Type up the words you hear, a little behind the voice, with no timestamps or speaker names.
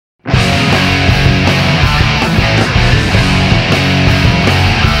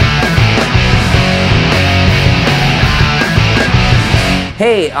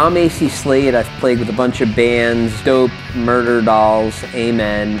Hey, I'm Acey Slade. I've played with a bunch of bands, Dope, Murder Dolls,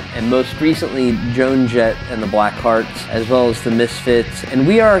 Amen, and most recently Joan Jett and the Blackhearts, as well as the Misfits. And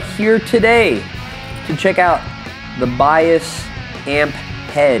we are here today to check out the Bias Amp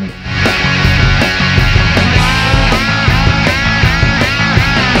Head.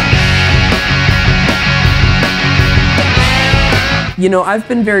 You know, I've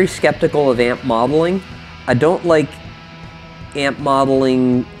been very skeptical of amp modeling. I don't like amp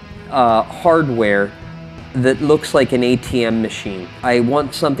modeling hardware that looks like an ATM machine. I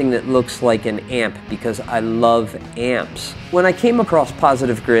want something that looks like an amp because I love amps. When I came across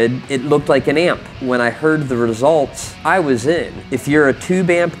Positive Grid, it looked like an amp. When I heard the results, I was in. If you're a tube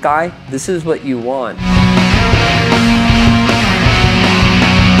amp guy, this is what you want.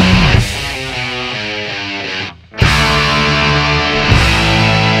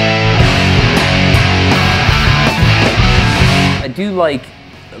 I do like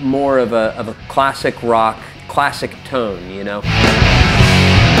more of a classic rock, classic tone, you know?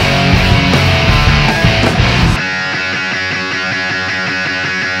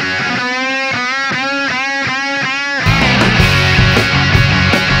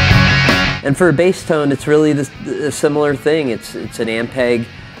 And for a bass tone, it's really a similar thing. It's an Ampeg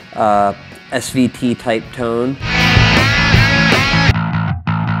SVT type tone.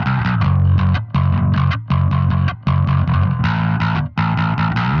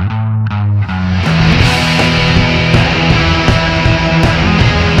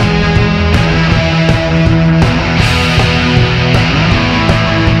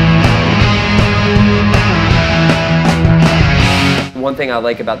 One thing I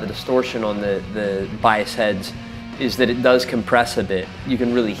like about the distortion on the bias heads is that it does compress a bit. You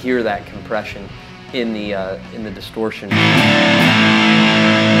can really hear that compression in the distortion.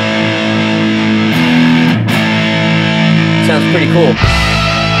 Sounds pretty cool.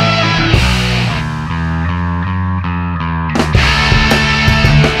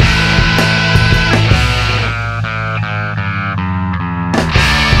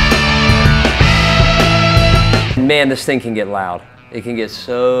 Man, this thing can get loud. It can get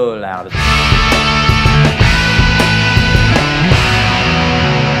so loud.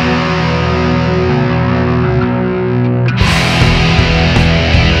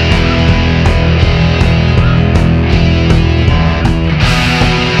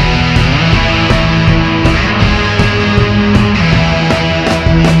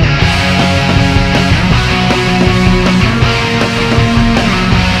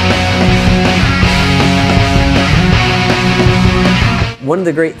 One of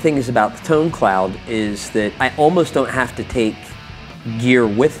the great things about the Tone Cloud is that I almost don't have to take gear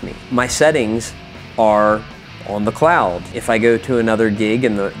with me. My settings are on the cloud. If I go to another gig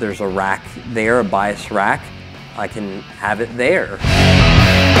and there's a rack there, a bias rack, I can have it there.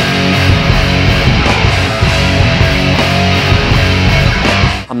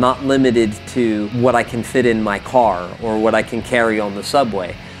 I'm not limited to what I can fit in my car or what I can carry on the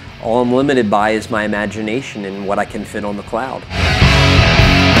subway. All I'm limited by is my imagination and what I can fit on the cloud.